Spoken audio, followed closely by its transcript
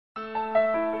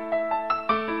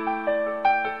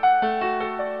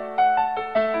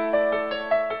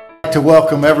like to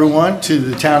welcome everyone to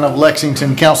the Town of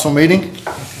Lexington Council meeting.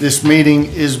 This meeting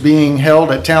is being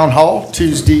held at Town Hall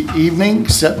Tuesday evening,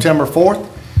 September 4th,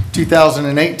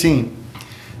 2018.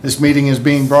 This meeting is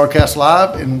being broadcast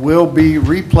live and will be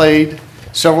replayed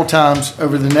several times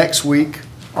over the next week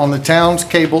on the town's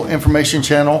cable information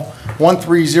channel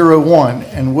 1301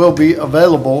 and will be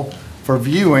available for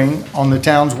viewing on the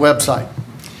town's website.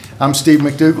 I'm Steve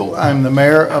McDougall. I'm the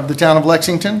mayor of the Town of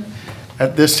Lexington.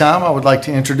 At this time, I would like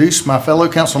to introduce my fellow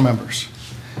council members.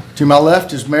 To my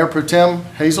left is Mayor Pro Tem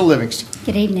Hazel Livingston.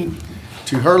 Good evening.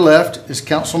 To her left is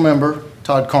Council Member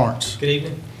Todd Carnes. Good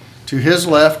evening. To his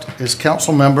left is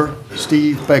Council Member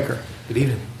Steve Baker. Good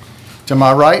evening. To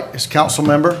my right is Council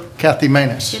Member Kathy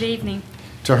Maness. Good evening.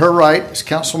 To her right is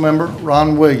Council Member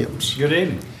Ron Williams. Good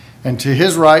evening. And to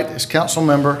his right is Council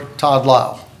Member Todd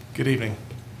Lyle. Good evening.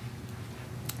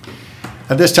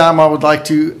 At this time, I would like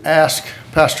to ask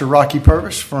Pastor Rocky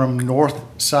Purvis from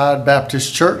Northside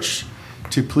Baptist Church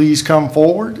to please come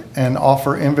forward and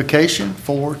offer invocation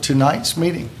for tonight's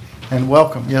meeting. And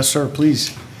welcome. Yes, sir, please.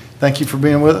 Thank you for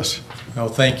being with us. Oh,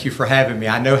 thank you for having me.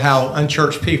 I know how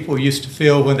unchurched people used to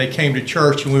feel when they came to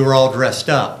church and we were all dressed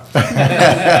up.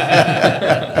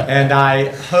 And I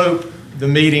hope the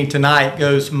meeting tonight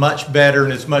goes much better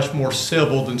and is much more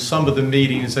civil than some of the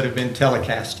meetings that have been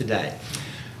telecast today.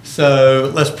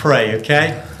 So let's pray,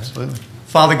 okay? Absolutely.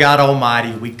 Father God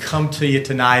Almighty, we come to you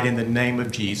tonight in the name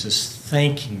of Jesus,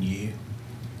 thanking you.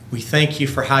 We thank you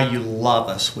for how you love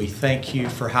us. We thank you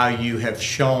for how you have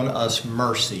shown us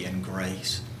mercy and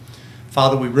grace.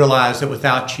 Father, we realize that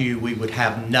without you, we would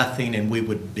have nothing and we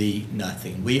would be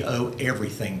nothing. We owe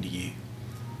everything to you,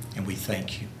 and we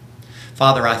thank you.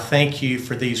 Father, I thank you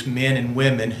for these men and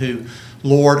women who,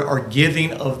 Lord, are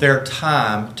giving of their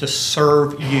time to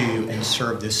serve you and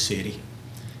serve this city.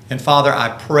 And Father,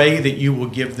 I pray that you will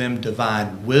give them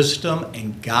divine wisdom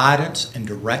and guidance and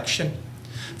direction.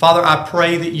 Father, I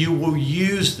pray that you will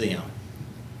use them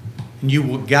and you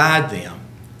will guide them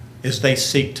as they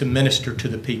seek to minister to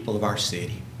the people of our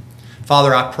city.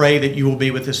 Father, I pray that you will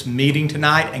be with this meeting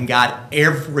tonight and guide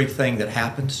everything that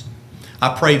happens.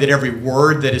 I pray that every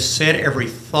word that is said, every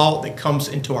thought that comes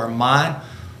into our mind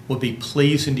will be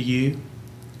pleasing to you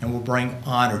and will bring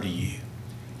honor to you.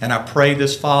 And I pray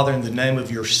this, Father, in the name of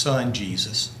your Son,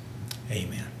 Jesus.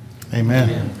 Amen. Amen.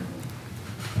 Amen.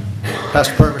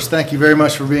 Pastor Purvis, thank you very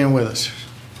much for being with us.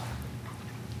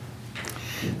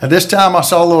 At this time, I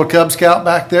saw a little Cub Scout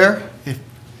back there.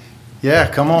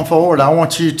 Yeah, come on forward. I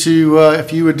want you to,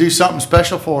 if you would do something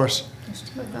special for us.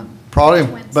 Probably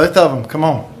both of them. Come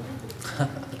on.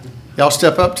 Y'all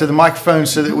step up to the microphone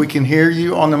so that we can hear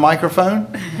you on the microphone.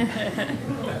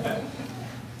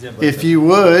 If you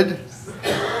would,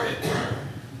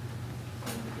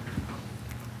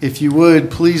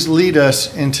 please lead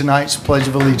us in tonight's Pledge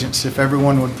of Allegiance. If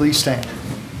everyone would please stand.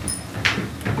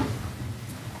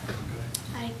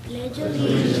 I pledge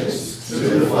allegiance to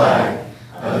the flag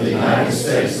of the United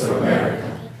States of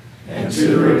America and to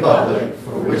the republic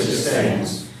for which it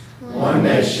stands, one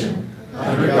nation,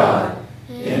 under God,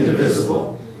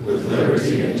 indivisible, with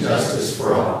liberty and justice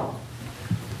for all.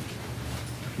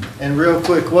 And real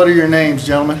quick, what are your names,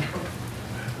 gentlemen?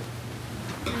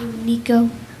 I'm Nico.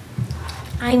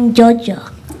 I'm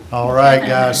Jojo. All right,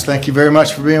 guys. Thank you very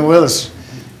much for being with us.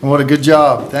 And what a good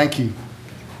job. Thank you.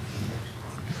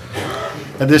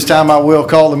 At this time, I will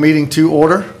call the meeting to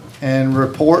order and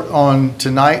report on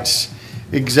tonight's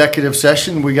executive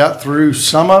session. We got through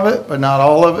some of it, but not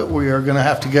all of it. We are going to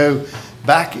have to go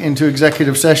back into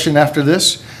executive session after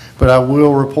this, but I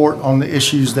will report on the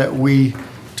issues that we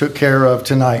took care of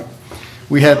tonight.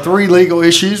 We had 3 legal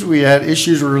issues. We had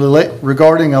issues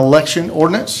regarding election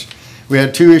ordinance. We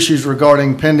had 2 issues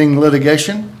regarding pending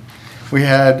litigation. We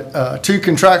had 2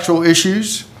 contractual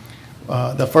issues.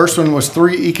 The first one was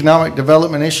 3 economic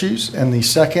development issues, and the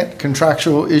second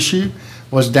contractual issue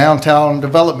was downtown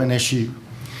development issue.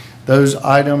 Those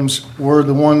items were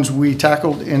the ones we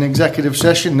tackled in executive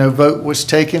session. No vote was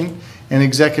taken in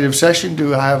executive session.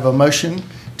 Do I have a motion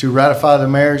to ratify the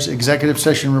mayor's executive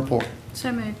session report?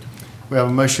 So moved. We have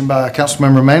a motion by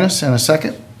Councilmember Maness and a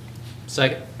second.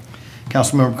 Second.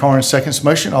 Councilmember Carnes seconds the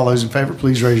motion. All those in favor,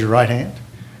 please raise your right hand.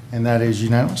 And that is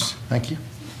unanimous. Thank you.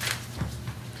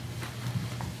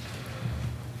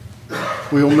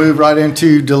 We will move right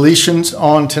into deletions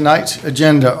on tonight's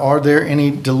agenda. Are there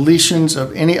any deletions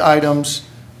of any items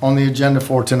on the agenda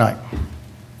for tonight?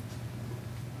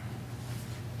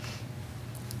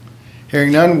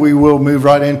 Hearing none, we will move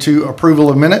right into approval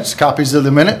of minutes. Copies of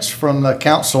the minutes from the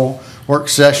council work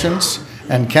sessions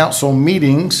and council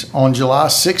meetings on July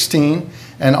 16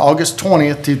 and August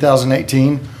 20th,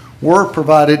 2018 were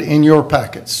provided in your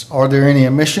packets. Are there any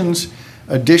omissions,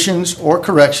 additions, or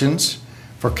corrections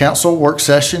for council work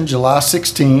session July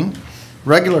 16,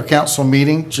 regular council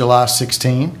meeting July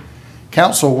 16,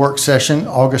 council work session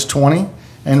August 20,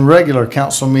 and regular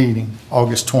council meeting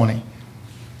August 20?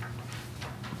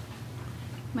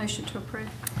 Motion to approve.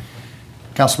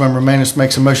 Councilmember Manis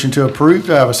makes a motion to approve.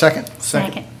 Do I have a second?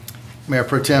 Second. Mayor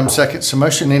Pro Tem seconds the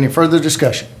motion. Any further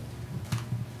discussion?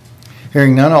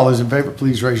 Hearing none, all those in favor,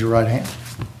 please raise your right hand.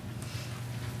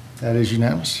 That is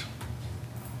unanimous.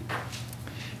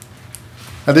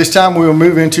 At this time, we will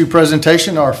move into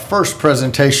presentation. Our first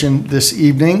presentation this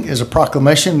evening is a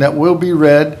proclamation that will be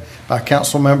read by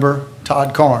Councilmember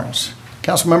Todd Carnes.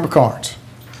 Councilmember Carnes.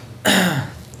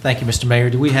 Thank you, Mr. Mayor.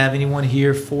 Do we have anyone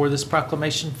here for this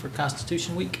proclamation for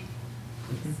Constitution Week?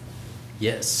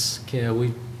 Yes.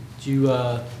 Would you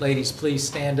ladies please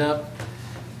stand up,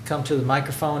 come to the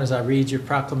microphone as I read your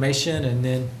proclamation, and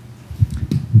then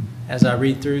as I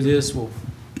read through this, we'll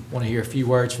want to hear a few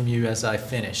words from you as I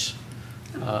finish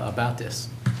about this.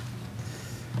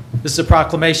 This is a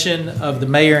proclamation of the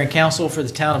mayor and council for the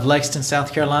town of Lexington,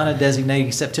 South Carolina,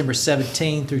 designating September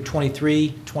 17 through 23,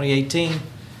 2018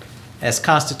 as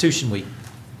Constitution Week.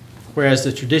 Whereas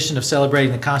the tradition of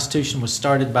celebrating the Constitution was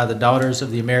started by the Daughters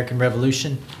of the American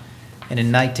Revolution, and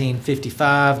in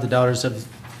 1955, the Daughters of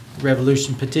the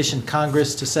Revolution petitioned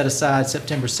Congress to set aside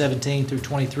September 17 through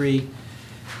 23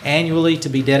 annually to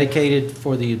be dedicated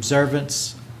for the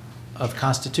observance of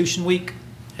Constitution Week.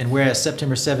 And whereas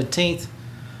September 17th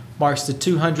marks the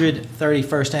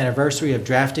 231st anniversary of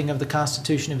drafting of the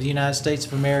Constitution of the United States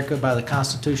of America by the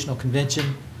Constitutional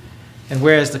Convention, and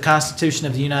whereas the Constitution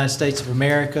of the United States of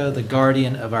America, the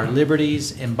guardian of our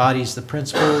liberties, embodies the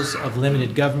principles of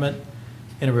limited government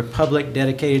in a republic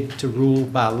dedicated to rule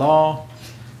by law,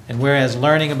 and whereas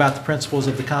learning about the principles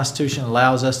of the Constitution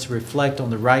allows us to reflect on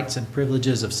the rights and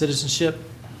privileges of citizenship,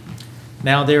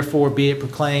 now therefore be it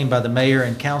proclaimed by the mayor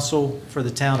and council for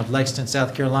the town of Lexington,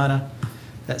 South Carolina,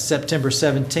 that September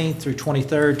 17th through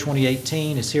 23rd,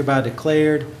 2018 is hereby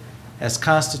declared as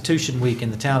Constitution Week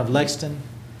in the town of Lexington,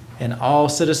 and all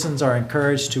citizens are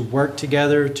encouraged to work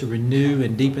together to renew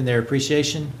and deepen their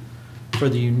appreciation for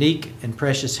the unique and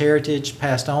precious heritage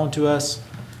passed on to us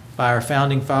by our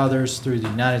founding fathers through the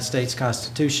United States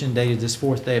Constitution, dated this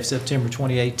 4th day of September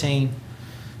 2018,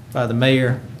 by the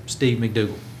Mayor, Steve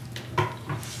McDougal.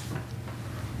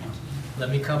 Let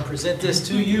me come present this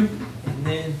to you, and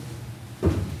then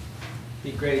it'd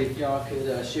be great if y'all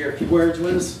could share a few words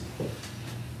with us.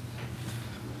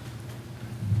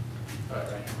 All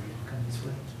right, come this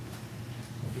way.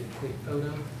 Get a quick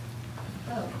photo.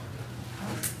 Oh.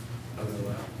 Oh,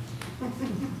 wow.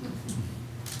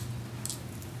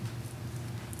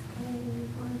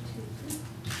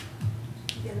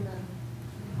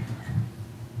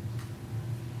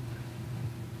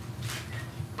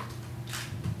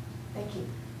 Thank you.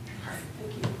 All right,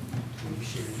 thank you. Will you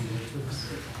share a few words with us?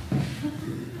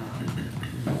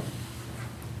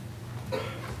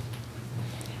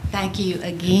 Thank you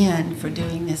again for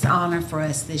doing this honor for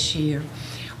us this year.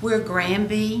 We're a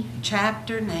Granby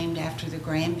chapter named after the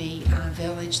Granby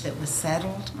village that was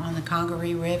settled on the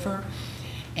Congaree River.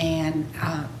 And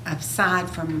aside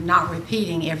from not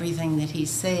repeating everything that he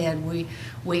said,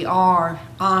 we are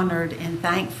honored and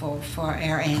thankful for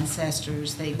our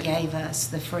ancestors that gave us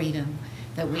the freedom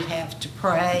that we have to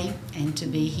pray and to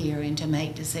be here and to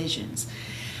make decisions.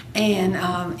 And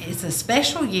it's a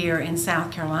special year in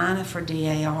South Carolina for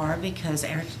DAR because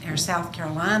our South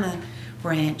Carolina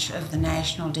branch of the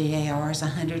National DAR is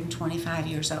 125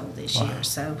 years old this year.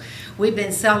 So we've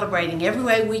been celebrating every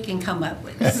way we can come up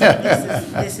with. So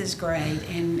this is great,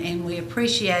 and we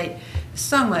appreciate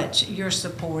so much your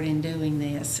support in doing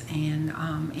this and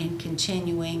in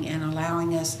continuing and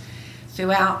allowing us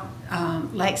throughout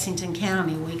Lexington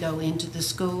County. We go into the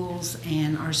schools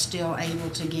and are still able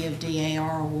to give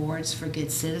DAR awards for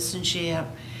good citizenship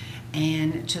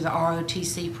and to the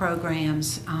ROTC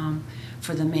programs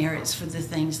for the merits for the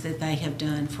things that they have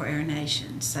done for our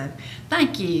nation. So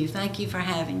thank you for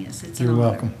having us. It's an honor. You're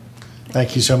welcome.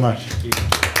 Thank you so much. Thank you.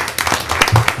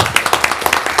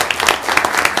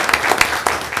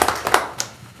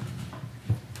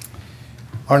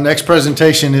 Our next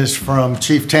presentation is from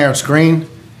Chief Terrence Green.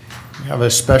 We have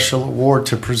a special award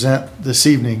to present this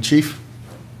evening. Chief.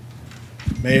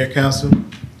 Mayor, Council,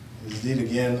 it's indeed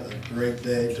again a great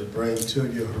day to bring two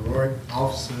of your heroic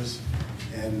officers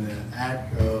and an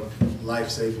act of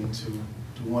life-saving to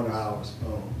one of ours.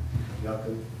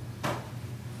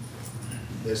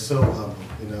 They're so humble,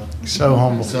 you know. So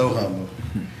humble. So humble.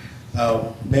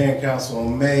 Mayor and Council,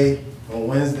 on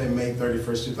Wednesday, May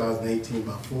 31st, 2018,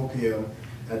 by 4 p.m.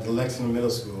 at the Lexington Middle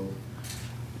School,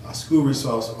 a school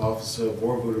resource officer of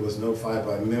Warwood was notified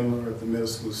by a member of the middle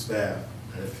school staff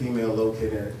that a female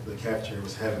located at the cafeteria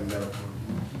was having a medical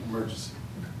emergency.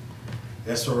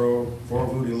 SRO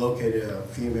Warwood located a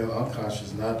female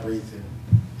unconscious, not breathing,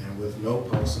 and with no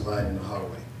pulse and light in the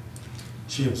hallway.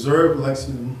 She observed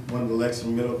one of the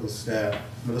Lexington middle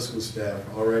school staff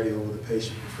already over the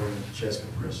patient performing chest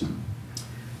compression.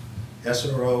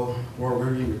 SRO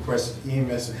Warwood requested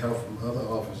EMS and help from other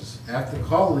officers. After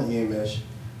calling EMS,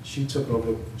 she took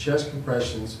over chest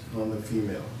compressions on the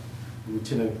female.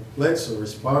 Lieutenant Bledsoe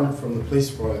responded from the police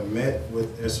department and met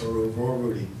with SRO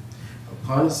Warwood.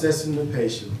 Upon assessing the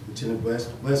patient, Lieutenant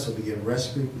Bledsoe began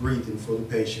rescue breathing for the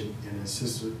patient and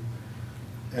assisted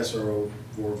SRO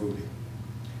Warwood.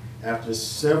 After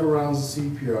several rounds of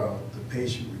CPR, the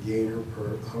patient regained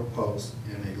her pulse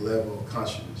and a level of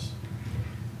consciousness.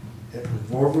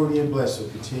 Warwood and Bledsoe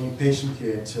continued patient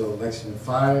care until Lexington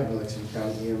Fire and Lexington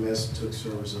County EMS took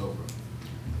service over.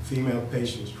 The female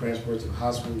patient was transported to the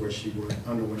hospital where she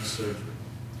underwent surgery.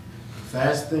 The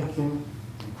fast thinking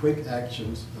and quick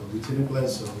actions of Lieutenant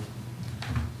Bledsoe,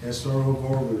 SRO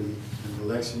Warwood, and the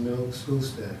Lexington Middle School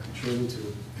staff contributed to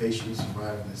the patient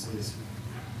surviving this incident.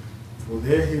 For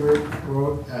their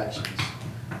heroic actions,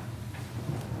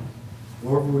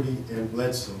 Warwood and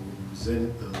Bledsoe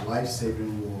presented the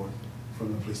life-saving award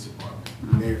from the police department.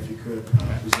 Mayor, if you could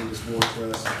present this award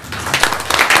to us.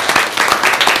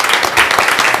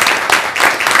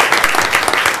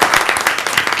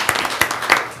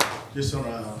 Just on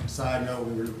a side note,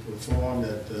 we were informed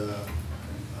that the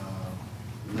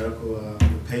medical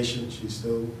patient, she's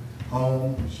still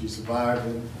home, she's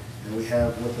surviving, and we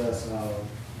have with us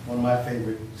one of my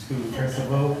favorite student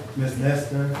principal, Ms.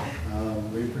 Nestor.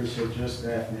 We appreciate your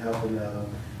staff and helping our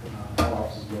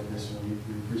officers with this one. We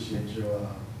appreciate your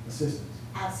assistance.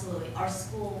 Absolutely. Our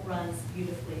school runs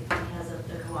beautifully because of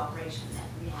the cooperation that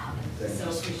we have. And so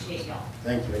appreciate y'all.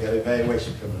 Thank you. I got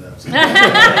evaluation coming up. So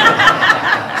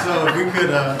if we could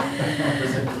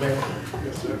present the mayor.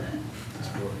 Yes, sir.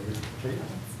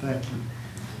 Thank you.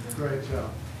 Great job.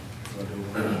 Want to do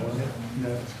one?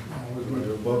 No, we're going to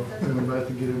do both. Get them both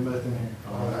and get them both in here.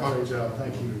 All right. Great job.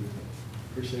 Thank you.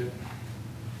 Appreciate it.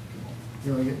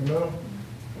 You want to get in the middle?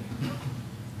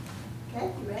 Okay,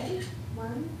 you ready?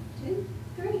 1, 2,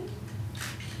 3.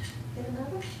 Get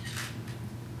another.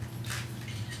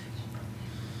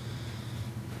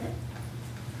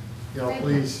 Y'all,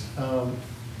 please, a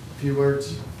few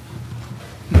words.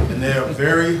 And they are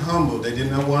very humble. They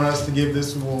did not want us to give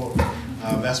this award.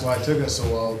 That's why it took us so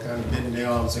long, kind of bending their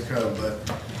arms to come. But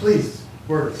please,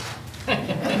 words. I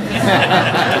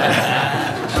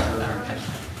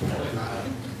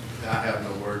have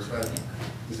no words.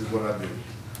 This is what I do.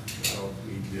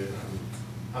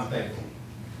 I'm thankful.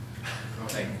 I'm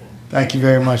thankful. Thank you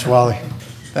very much, Wally.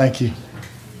 Thank you.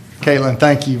 Caitlin,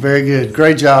 thank you. Very good.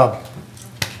 Great job.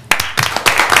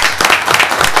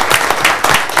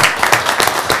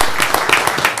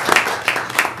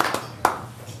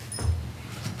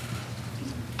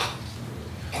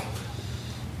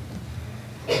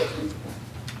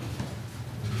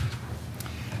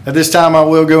 At this time, I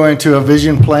will go into a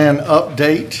vision plan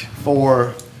update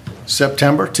for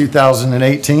September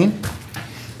 2018.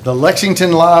 The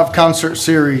Lexington Live Concert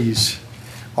Series.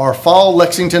 Our fall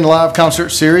Lexington Live Concert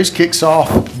Series kicks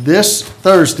off this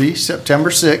Thursday, September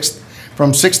 6th,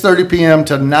 from 6:30 p.m.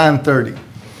 to 9:30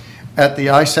 at the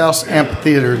Ice House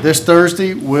Amphitheater. This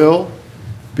Thursday will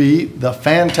be the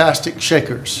Fantastic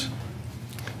Shakers.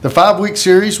 The 5-week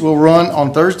series will run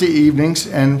on Thursday evenings,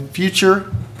 and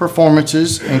future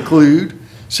performances include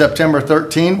September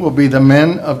 13th will be the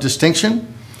Men of Distinction.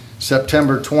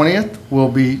 September 20th will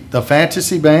be the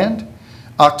Fantasy Band.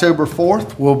 October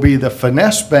 4th will be the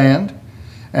Finesse Band.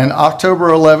 And October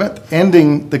 11th,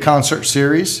 ending the concert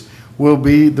series, will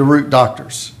be the Root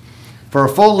Doctors. For a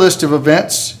full list of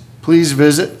events, please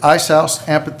visit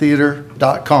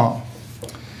icehouseamphitheater.com.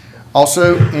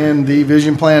 Also, in the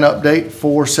vision plan update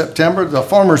for September, the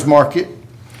Farmers Market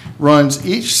runs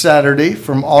each Saturday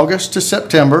from August to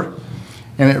September,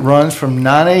 and it runs from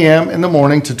 9 a.m. in the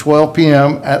morning to 12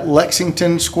 p.m. at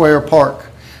Lexington Square Park.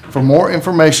 For more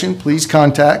information, please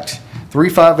contact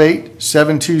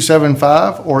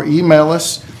 358-7275 or email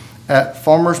us at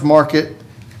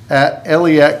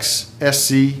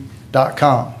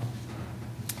farmersmarket@lexsc.com.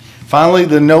 Finally,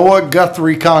 the Noah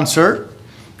Guthrie concert.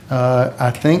 I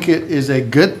think it is a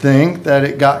good thing that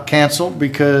it got canceled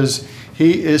because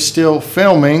he is still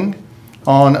filming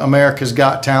on America's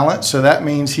Got Talent, so that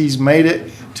means he's made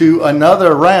it to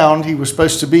another round. He was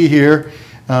supposed to be here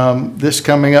this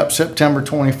coming up September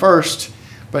 21st,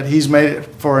 but he's made it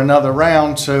for another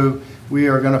round, so we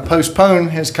are going to postpone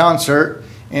his concert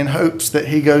in hopes that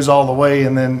he goes all the way,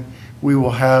 and then we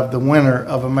will have the winner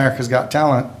of America's Got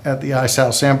Talent at the Ice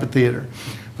House Amphitheater.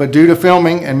 But due to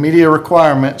filming and media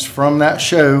requirements from that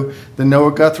show, the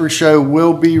Noah Guthrie Show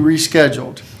will be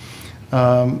rescheduled.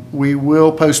 We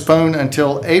will postpone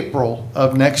until April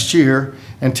of next year,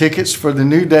 and tickets for the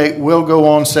new date will go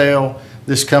on sale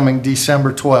this coming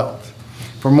December 12th.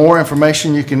 For more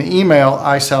information, you can email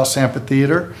Icehouse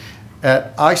Amphitheater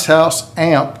at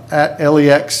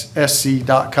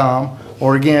icehouseamp@lexsc.com,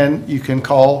 or again, you can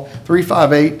call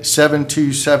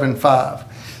 358-7275.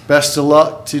 Best of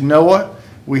luck to Noah.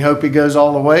 We hope he goes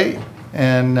all the way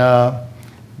and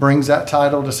brings that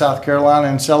title to South Carolina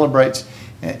and celebrates.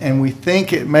 And we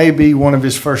think it may be one of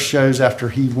his first shows after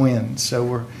he wins.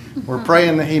 So we're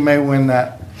praying that he may win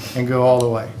that and go all the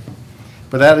way.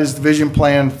 But that is the vision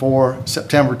plan for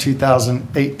September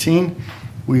 2018.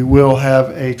 We will have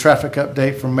a traffic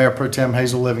update from Mayor Pro Tem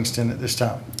Hazel Livingston at this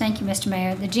time. Thank you, Mr.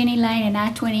 Mayor. The Jenny Lane and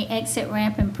I-20 exit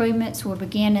ramp improvements will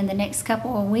begin in the next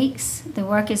couple of weeks. The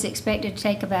work is expected to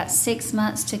take about 6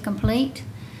 months to complete.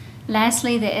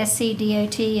 Lastly, the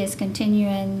SCDOT is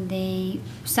continuing the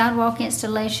sidewalk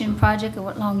installation project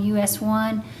along US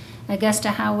 1, Augusta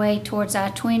Highway towards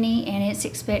I-20, and it's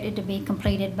expected to be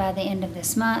completed by the end of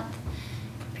this month.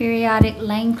 Periodic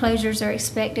lane closures are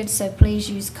expected, so please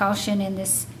use caution in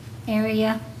this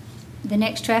area. The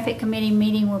next traffic committee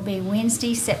meeting will be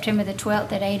Wednesday, September the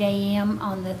 12th at 8 a.m.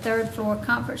 on the 3rd floor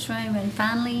conference room. And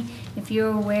finally, if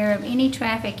you're aware of any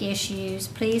traffic issues,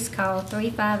 please call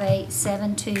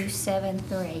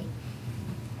 358-7273.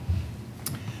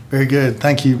 Very good.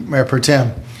 Thank you, Mayor Pro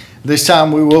Tem. This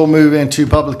time we will move into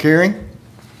public hearing.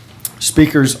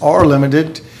 Speakers are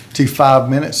limited to 5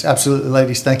 minutes. Absolutely,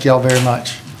 ladies. Thank you all very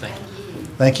much.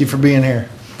 Thank you for being here.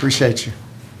 Appreciate you.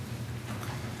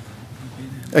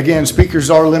 Again, speakers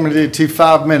are limited to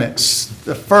 5 minutes.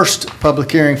 The first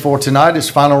public hearing for tonight is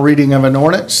final reading of an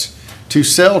ordinance to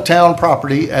sell town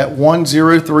property at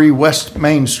 103 West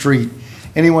Main Street.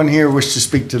 Anyone here wish to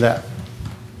speak to that?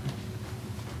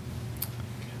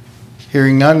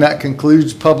 Hearing none, that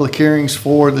concludes public hearings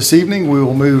for this evening. We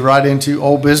will move right into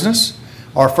old business.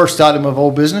 Our first item of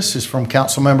old business is from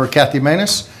Councilmember Kathy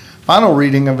Maness. Final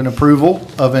reading of an approval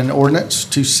of an ordinance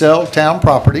to sell town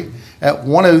property at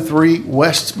 103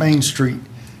 West Main Street.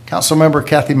 Councilmember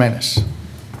Kathy Maness.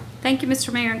 Thank you,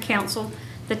 Mr. Mayor and Council.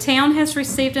 The town has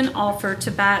received an offer to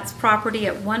buy its property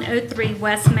at 103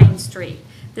 West Main Street.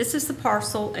 This is the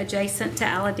parcel adjacent to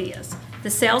Aladia's. The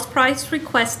sales price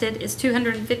requested is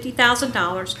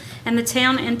 $250,000, and the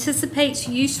town anticipates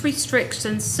use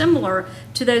restrictions similar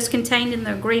to those contained in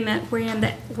the agreement wherein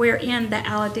the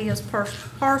Aladia's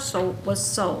parcel was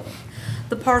sold.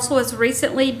 The parcel has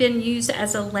recently been used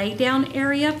as a laydown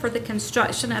area for the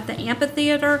construction of the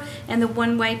amphitheater and the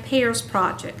one-way pairs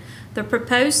project. The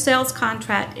proposed sales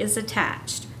contract is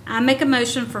attached. I make a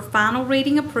motion for final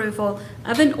reading approval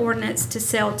of an ordinance to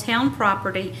sell town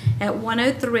property at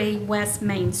 103 West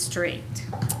Main Street.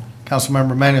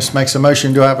 Councilmember Maness makes a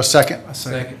motion. Do I have a second? A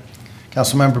second.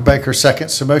 Councilmember Baker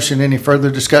seconds the motion. Any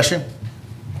further discussion?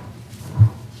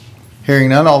 Hearing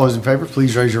none, all those in favor,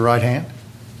 please raise your right hand.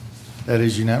 That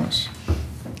is unanimous.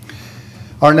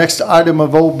 Our next item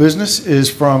of old business is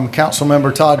from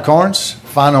Councilmember Todd Carnes.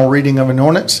 Final reading of an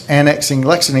ordinance annexing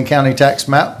Lexington County Tax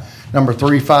Map number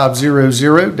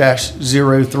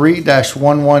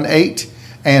 3500-03-118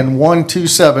 and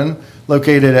 127,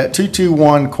 located at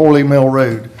 221 Corley Mill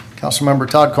Road. Councilmember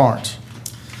Todd Carnes.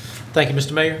 Thank you,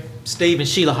 Mr. Mayor. Steve and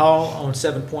Sheila Hall own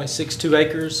 7.62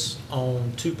 acres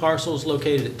on 2 parcels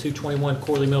located at 221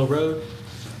 Corley Mill Road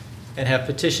and have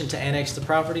petitioned to annex the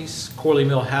properties. Corley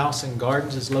Mill House and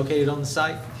Gardens is located on the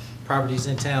site. Properties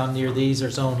in town near these are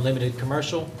zoned limited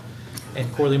commercial, and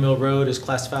Corley Mill Road is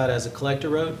classified as a collector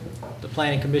road. The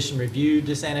Planning Commission reviewed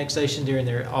this annexation during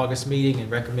their August meeting and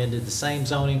recommended the same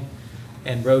zoning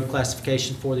and road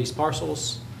classification for these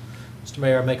parcels. Mr.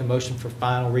 Mayor, I make a motion for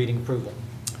final reading approval.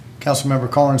 Councilmember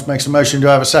Carnes makes a motion. Do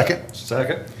I have a second?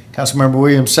 Second. Councilmember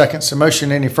Williams seconds the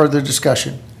motion. Any further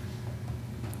discussion?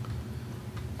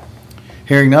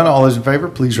 Hearing none, all those in favor,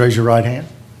 please raise your right hand.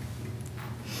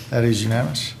 That is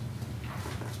unanimous.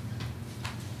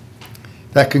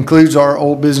 That concludes our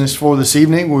old business for this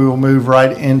evening. We will move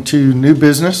right into new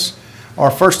business. Our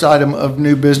first item of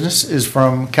new business is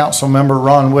from Councilmember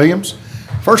Ron Williams.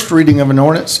 First reading of an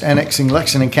ordinance annexing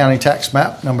Lexington County Tax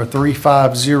Map number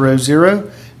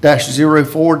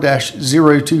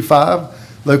 3500-04-025,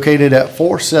 located at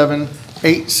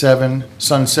 4787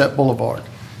 Sunset Boulevard.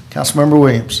 Councilmember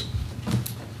Williams.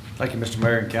 Thank you, Mr.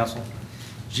 Mayor and Council.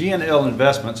 G&L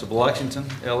Investments of Lexington,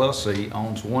 LLC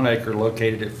owns 1 acre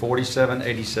located at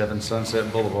 4787 Sunset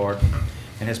Boulevard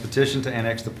and has petitioned to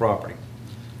annex the property.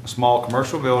 A small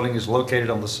commercial building is located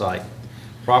on the site.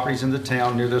 Properties in the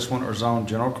town near this one are zoned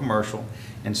general commercial,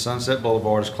 and Sunset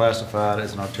Boulevard is classified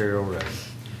as an arterial road.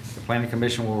 The Planning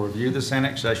Commission will review this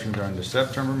annexation during the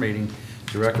September meeting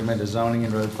to recommend a zoning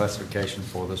and road classification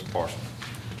for this parcel.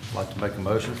 I'd like to make a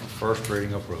motion for first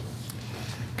reading approval.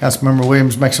 Councilmember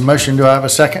Williams makes a motion. Do I have a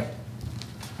second?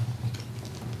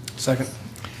 Second.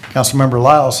 Councilmember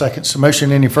Lyle seconds the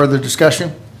motion. Any further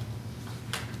discussion?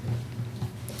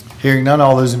 Hearing none,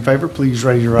 all those in favor, please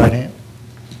raise your right hand.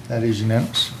 That is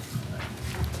unanimous.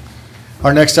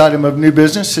 Our next item of new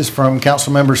business is from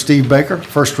Councilmember Steve Baker,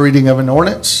 first reading of an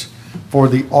ordinance for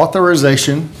the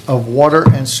authorization of water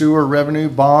and sewer revenue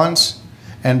bonds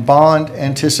and bond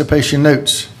anticipation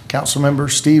notes. Councilmember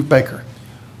Steve Baker.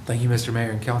 Thank you, Mr.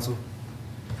 Mayor and Council.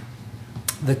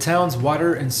 The town's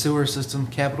water and sewer system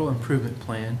capital improvement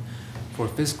plan for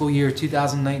fiscal year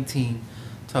 2019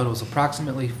 totals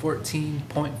approximately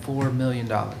 $14.4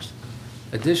 million.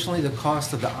 Additionally, the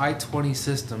cost of the I-20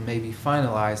 system may be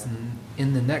finalized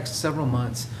in the next several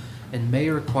months and may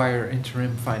require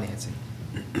interim financing.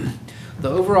 The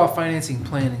overall financing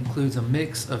plan includes a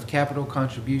mix of capital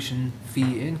contribution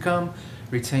fee income,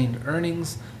 retained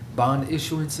earnings, bond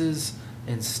issuances,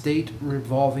 and state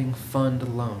revolving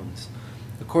fund loans.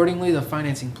 Accordingly, the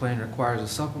financing plan requires a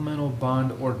supplemental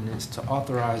bond ordinance to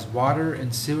authorize water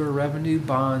and sewer revenue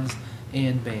bonds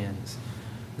and bans.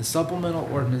 The supplemental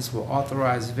ordinance will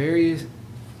authorize various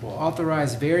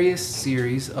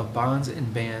series of bonds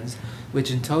and bans, which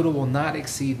in total will not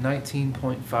exceed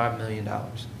 $19.5 million.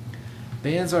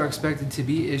 Bans are expected to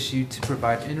be issued to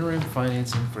provide interim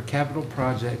financing for capital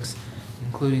projects,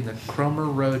 including the Cromer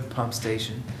Road Pump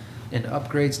Station, and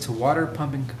upgrades to water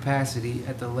pumping capacity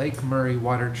at the Lake Murray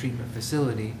Water Treatment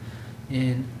Facility,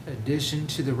 in addition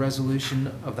to the resolution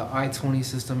of the I-20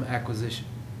 system acquisition.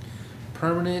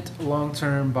 Permanent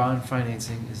long-term bond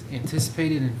financing is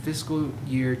anticipated in fiscal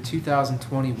year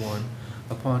 2021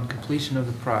 upon completion of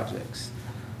the projects.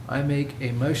 I make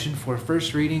a motion for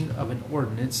first reading of an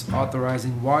ordinance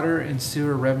authorizing water and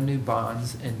sewer revenue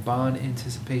bonds and bond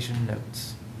anticipation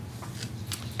notes.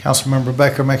 Councilmember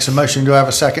Baker makes a motion. Do I have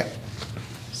a second?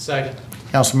 Second.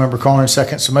 Councilmember Corner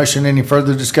seconds the motion. Any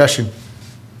further discussion?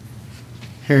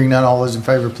 Hearing none, all those in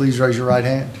favor, please raise your right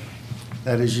hand.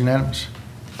 That is unanimous.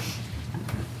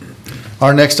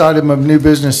 Our next item of new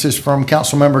business is from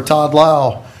Councilmember Todd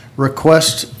Lyle.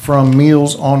 Request from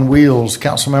Meals on Wheels.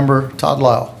 Councilmember Todd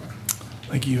Lyle.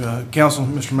 Thank you, Council,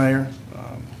 Mr. Mayor.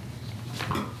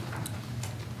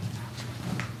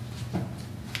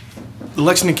 The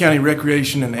Lexington County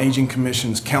Recreation and Aging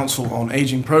Commission's Council on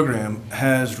Aging program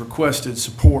has requested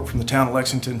support from the town of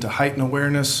Lexington to heighten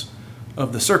awareness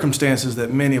of the circumstances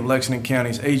that many of Lexington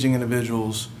County's aging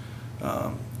individuals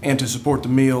and to support the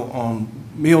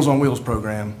Meals on Wheels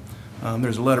program.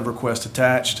 There's a letter of request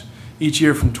attached. Each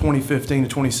year from 2015 to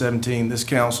 2017, this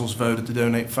council's voted to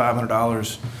donate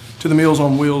 $500 to the Meals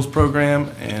on Wheels program,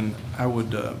 and I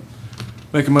would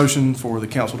make a motion for the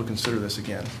council to consider this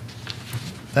again.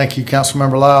 Thank you,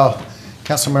 Councilmember Lyle.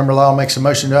 Councilmember Lyle makes a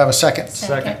motion. Do I have a second?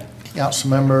 Second.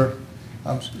 Councilmember,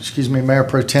 Mayor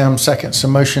Pro Tem seconds the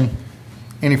motion.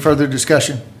 Any further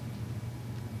discussion?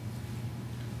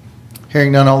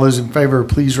 Hearing none, all those in favor,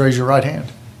 please raise your right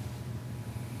hand.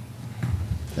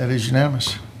 That is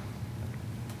unanimous.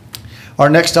 Our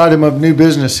next item of new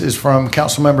business is from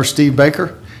Councilmember Steve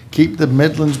Baker. Keep the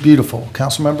Midlands beautiful.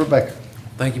 Councilmember Baker.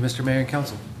 Thank you, Mr. Mayor and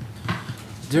Council.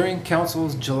 During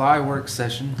Council's July work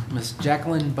session, Ms.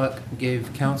 Jacqueline Buck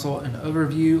gave Council an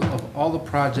overview of all the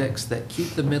projects that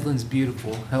Keep the Midlands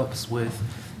Beautiful helps with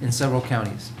in several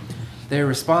counties. They are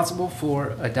responsible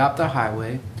for Adopt a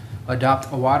Highway,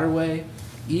 Adopt a Waterway,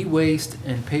 e-waste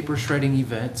and paper shredding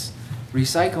events,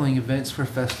 recycling events for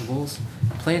festivals,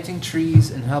 planting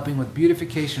trees, and helping with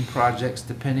beautification projects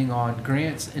depending on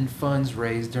grants and funds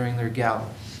raised during their gala.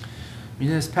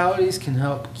 Municipalities can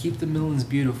help keep the Midlands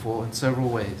beautiful in several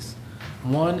ways.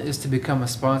 One is to become a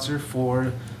sponsor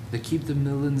for the Keep the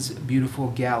Midlands Beautiful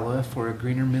Gala for a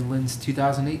Greener Midlands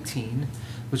 2018,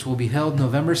 which will be held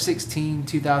November 16,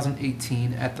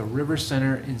 2018 at the River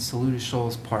Center in Saluda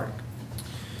Shoals Park.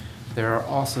 There are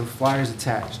also flyers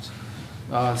attached.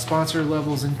 Sponsor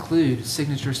levels include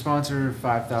signature sponsor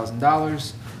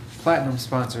 $5,000, platinum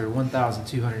sponsor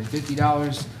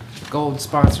 $1,250, gold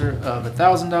sponsor of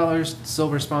 $1,000,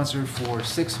 silver sponsor for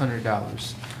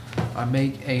 $600. I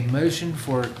make a motion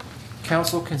for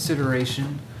council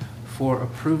consideration for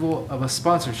approval of a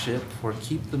sponsorship for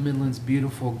Keep the Midlands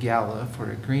Beautiful Gala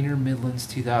for a Greener Midlands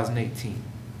 2018.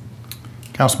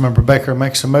 Councilmember Baker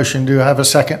makes a motion. Do I have a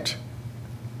second?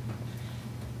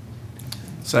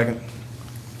 Second.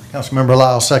 Councilmember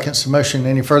Lyle seconds the motion.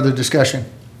 Any further discussion?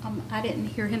 I didn't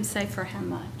hear him say for how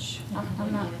much.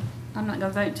 I'm not gonna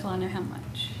vote until I know how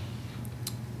much.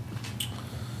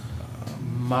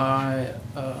 My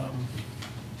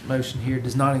motion here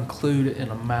does not include an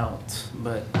amount,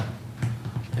 but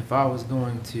if I was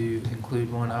going to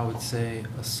include one, I would say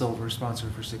a silver sponsor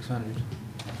for 600.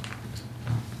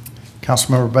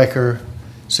 Councilmember Baker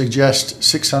suggests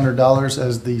 $600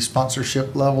 as the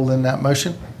sponsorship level in that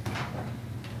motion.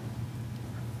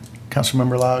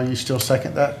 Councilmember Lyle, you still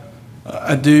second that?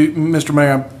 I do, Mr.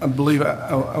 Mayor, I believe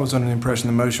I was under the impression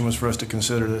the motion was for us to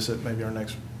consider this at maybe our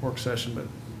next work session, but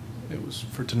it was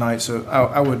for tonight, so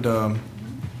I would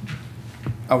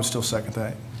still second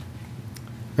that.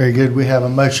 Very good. We have a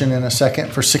motion and a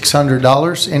second for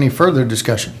 $600. Any further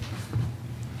discussion?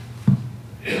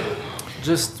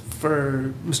 Just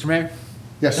for, Mr. Mayor?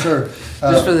 Yes, sir.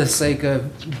 Just for the sake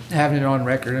of having it on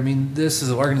record, I mean, this is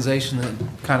an organization that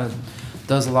kind of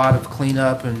does a lot of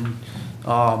cleanup and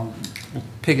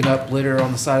picking up litter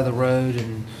on the side of the road,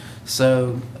 and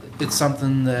so it's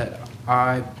something that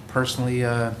I personally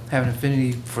have an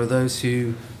affinity for those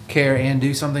who care and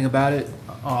do something about it,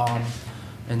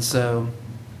 and so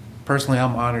personally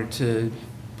I'm honored to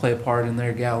play a part in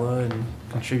their gala and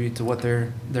contribute to what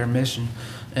their mission.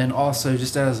 And also,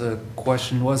 just as a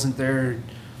question, wasn't there,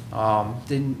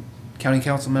 didn't County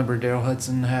Council member Darrell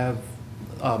Hudson have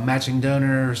a matching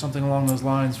donor or something along those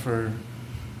lines for,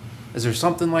 is there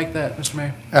something like that, Mr.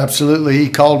 Mayor? Absolutely. He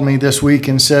called me this week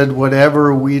and said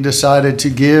whatever we decided to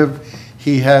give,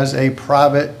 he has a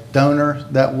private donor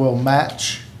that will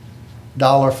match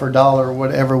dollar for dollar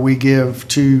whatever we give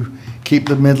to keep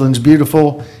the Midlands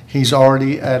beautiful. He's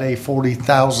already at a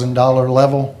 $40,000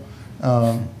 level.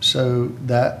 So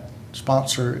that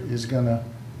sponsor is going to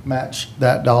match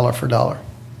that dollar for dollar.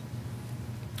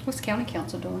 What's County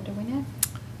Council doing? Do we know?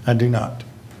 I do not.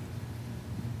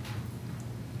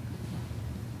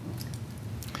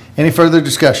 Any further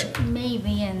discussion? Me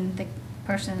being the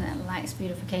person that likes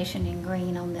beautification and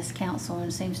green on this council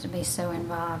and seems to be so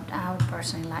involved, I would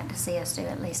personally like to see us do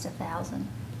at least 1,000.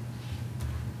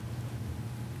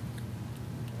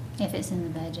 If it's in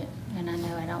the budget, and I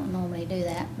know I don't normally do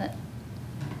that, but.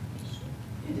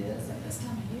 It is at this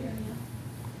time of year, yeah.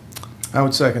 I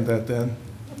would second that then.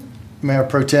 Mayor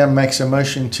Pro Tem makes a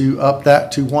motion to up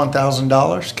that to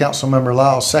 $1,000. Councilmember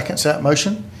Lyle seconds that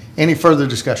motion. Any further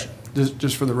discussion?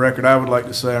 Just for the record, I would like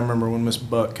to say I remember when Ms.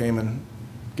 Buck came and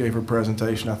gave her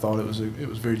presentation, I thought it was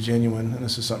very genuine, and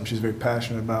this is something she's very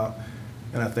passionate about,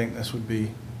 and I think this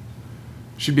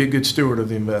she'd be a good steward of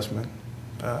the investment,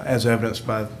 as evidenced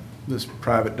by this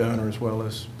private donor as well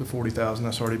as the $40,000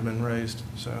 that's already been raised.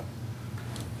 So,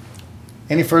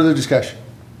 any further discussion?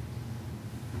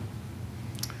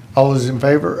 All those in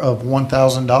favor of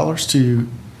 $1,000 to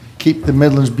keep the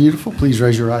Midlands beautiful, please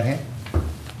raise your right hand.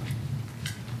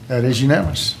 That is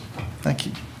unanimous. Thank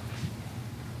you.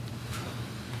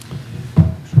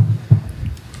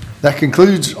 That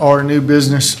concludes our new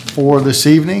business for this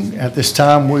evening. At this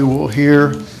time, we will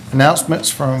hear announcements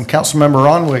from Councilmember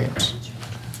Ron Williams.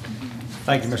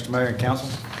 Thank you, Mr. Mayor and Council.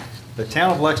 The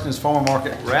Town of Lexington's Farmer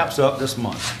Market wraps up this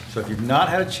month. So if you've not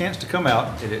had a chance to come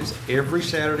out, it is every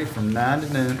Saturday from 9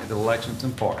 to noon at the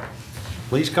Lexington Park.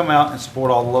 Please come out and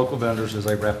support all the local vendors as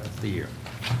they wrap up the year.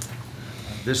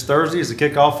 This Thursday is the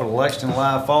kickoff for the Lexington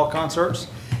Live Fall Concerts.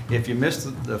 If you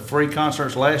missed the free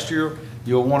concerts last year,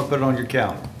 you'll want to put it on your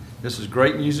calendar. This is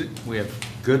great music. We have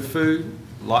good food,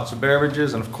 lots of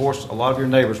beverages, and of course, a lot of your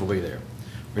neighbors will be there.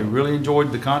 We really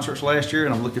enjoyed the concerts last year,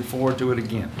 and I'm looking forward to it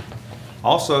again.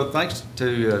 Also, thanks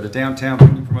to the downtown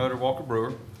venue promoter, Walker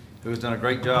Brewer, who has done a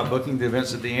great job booking the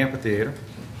events at the amphitheater.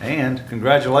 And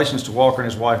congratulations to Walker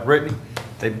and his wife, Brittany.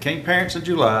 They became parents in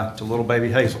July to little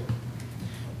baby Hazel.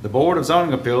 The Board of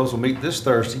Zoning Appeals will meet this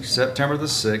Thursday, September the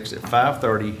 6th at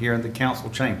 5:30 here in the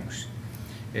council chambers.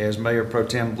 As Mayor Pro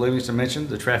Tem Livingston mentioned,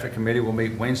 the Traffic Committee will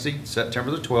meet Wednesday, September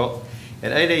the 12th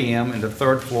at 8 a.m. in the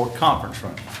third floor conference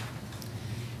room.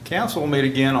 Council will meet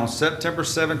again on September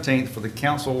 17th for the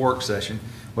council work session,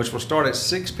 which will start at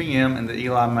 6 p.m. in the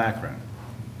Eli Mack room.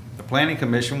 The Planning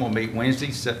Commission will meet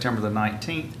Wednesday, September the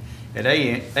 19th at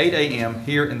 8 a.m.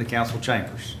 here in the council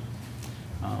chambers.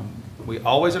 We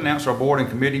always announce our board and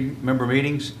committee member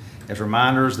meetings as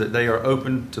reminders that they are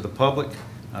open to the public,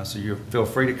 so you feel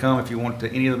free to come if you want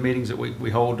to any of the meetings that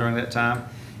we hold during that time.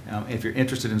 If you're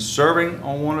interested in serving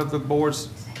on one of the boards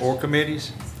or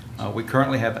committees, we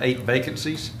currently have 8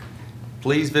 vacancies.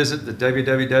 Please visit the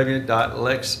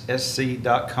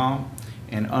www.lexsc.com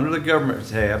and under the Government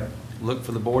tab, look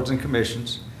for the boards and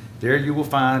commissions. There you will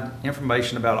find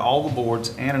information about all the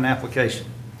boards and an application.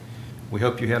 We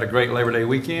hope you had a great Labor Day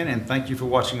weekend, and thank you for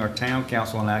watching our Town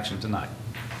Council in action tonight.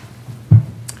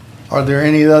 Are there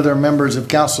any other members of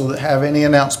council that have any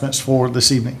announcements for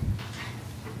this evening?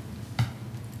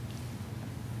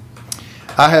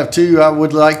 I have two. I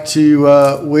would like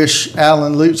to wish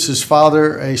Alan Lutz's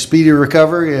father a speedy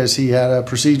recovery as he had a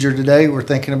procedure today. We're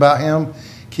thinking about him.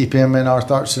 Keep him in our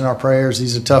thoughts and our prayers.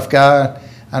 He's a tough guy.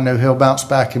 I know he'll bounce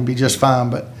back and be just fine,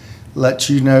 but let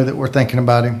you know that we're thinking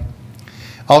about him.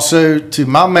 Also, to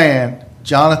my man,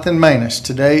 Jonathan Manus.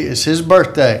 Today is his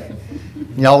birthday.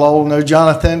 Y'all all know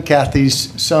Jonathan,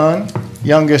 Kathy's son,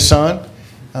 youngest son.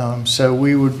 So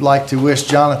we would like to wish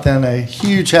Jonathan a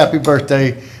huge happy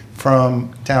birthday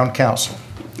from Town Council.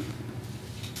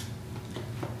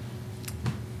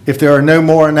 If there are no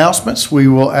more announcements, we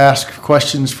will ask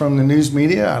questions from the news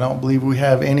media. I don't believe we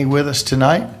have any with us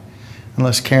tonight,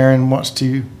 unless Karen wants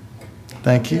to.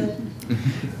 Thank you.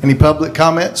 Any public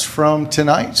comments from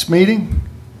tonight's meeting?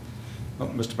 Oh,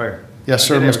 Mr. Mayor. Yes,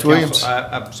 sir, Mr. Williams.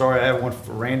 I'm sorry, I have one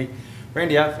for Randy.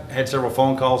 Randy, I've had several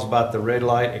phone calls about the red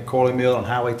light at Corley Mill on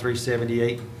Highway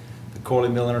 378. The Corley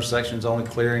Mill intersection is only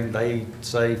clearing, they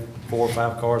say, 4 or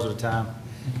 5 cars at a time.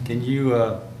 Can you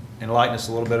enlighten us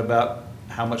a little bit about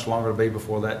how much longer it'll be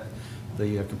before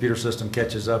the computer system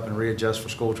catches up and readjusts for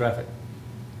school traffic?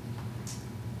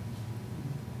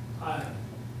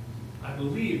 I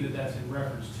believe that that's in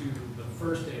reference to the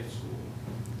first day of school,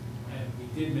 and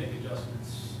we did make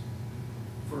adjustments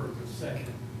for the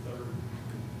second, third,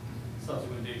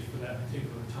 subsequent days for that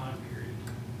particular time period.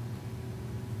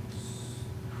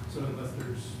 So unless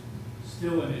there's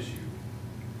still an issue,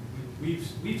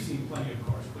 we've seen plenty of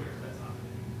cars clear. That's not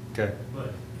an issue. Okay. But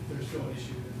if there's still an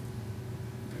issue,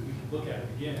 then we can look at it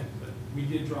again. But we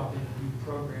did drop in a new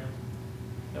program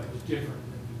that was different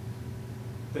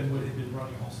than what had been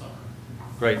running all summer.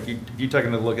 Great. If you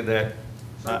taking a look at that,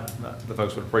 the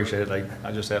folks would appreciate it.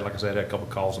 I just had, like I said, had a couple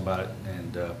of calls about it,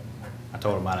 and I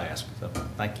told them I'd ask. So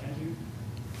thank you. Thank you.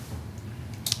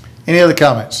 Any other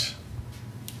comments?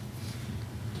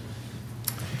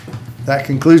 That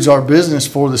concludes our business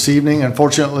for this evening.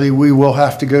 Unfortunately, we will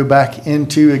have to go back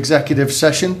into executive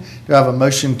session. Do I have a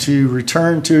motion to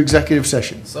return to executive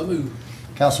session? So moved.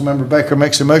 Councilmember Baker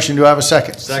makes a motion. Do I have a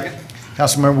second? Second.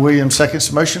 Councilmember Williams seconds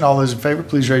the motion. All those in favor,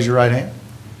 please raise your right hand.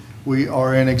 We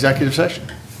are in executive session.